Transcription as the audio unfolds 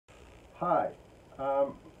Hi,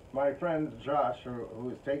 um, my friend Josh,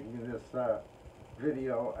 who is taking this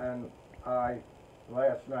video, and I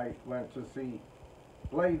last night went to see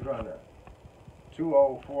Blade Runner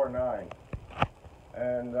 2049,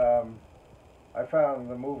 and I found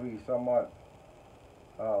the movie somewhat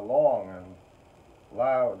long and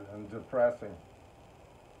loud and depressing.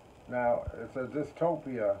 Now, it's a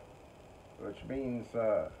dystopia, which means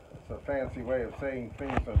it's a fancy way of saying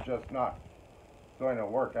things are just not going to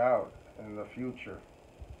work out in the future,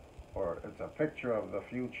 or it's a picture of the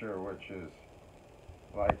future which is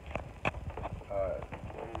like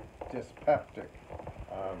dyspeptic.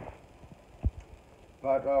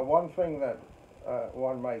 But one thing that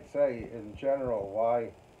one might say in general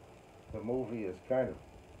why the movie is kind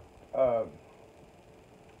of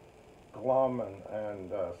glum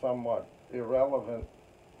and somewhat irrelevant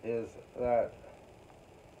is that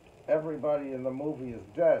everybody in the movie is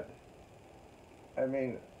dead. I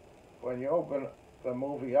mean, when you open the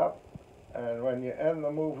movie up and when you end the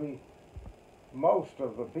movie, most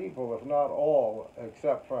of the people, if not all,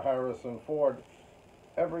 except for Harrison Ford,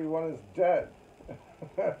 everyone is dead.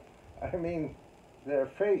 I mean, they're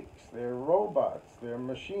fakes, they're robots, they're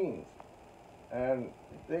machines, and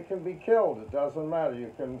they can be killed. It doesn't matter.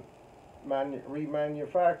 You can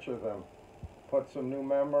remanufacture them, put some new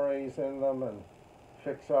memories in them, and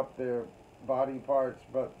fix up their body parts,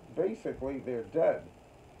 but basically they're dead.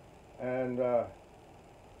 And the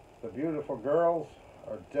beautiful girls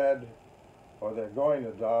are dead, or they're going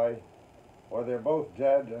to die, or they're both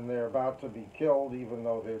dead and they're about to be killed even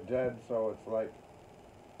though they're dead. So it's like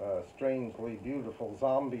strangely beautiful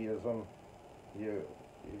zombieism. You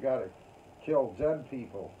gotta kill dead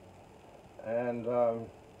people. And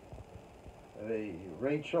the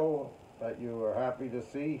Rachel that you were happy to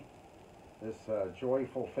see, this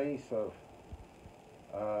joyful face of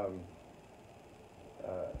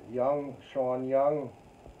Sean Young,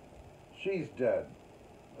 she's dead.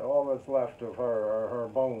 All that's left of her are her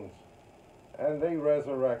bones. And they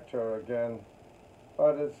resurrect her again,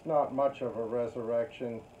 but it's not much of a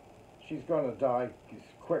resurrection. She's going to die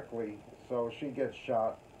quickly, so she gets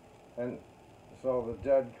shot. And so the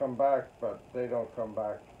dead come back, but they don't come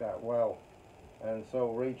back that well. And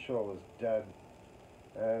so Rachel is dead.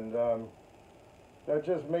 And that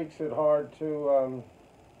just makes it hard to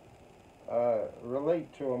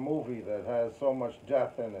relate to a movie that has so much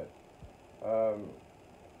death in it.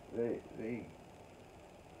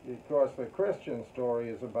 Of course, the Christian story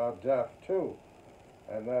is about death too,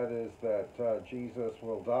 and that is that Jesus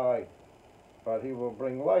will die, but he will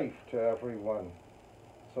bring life to everyone.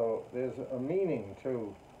 So there's a meaning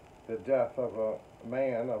to the death of a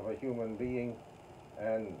man, of a human being,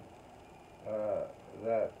 and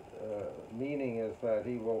that meaning is that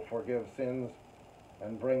he will forgive sins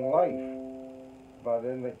and bring life. But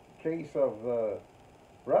in the case of the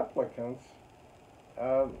replicants,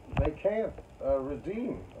 they can't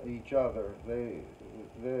redeem each other.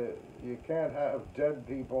 You can't have dead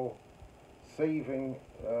people saving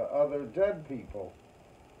other dead people.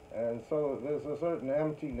 And so there's a certain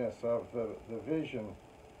emptiness of the vision,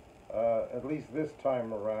 at least this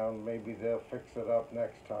time around. Maybe they'll fix it up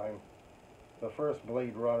next time. The first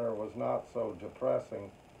Blade Runner was not so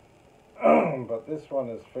depressing, but this one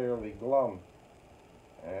is fairly glum.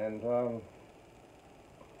 And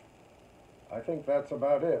I think that's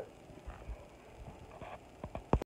about it.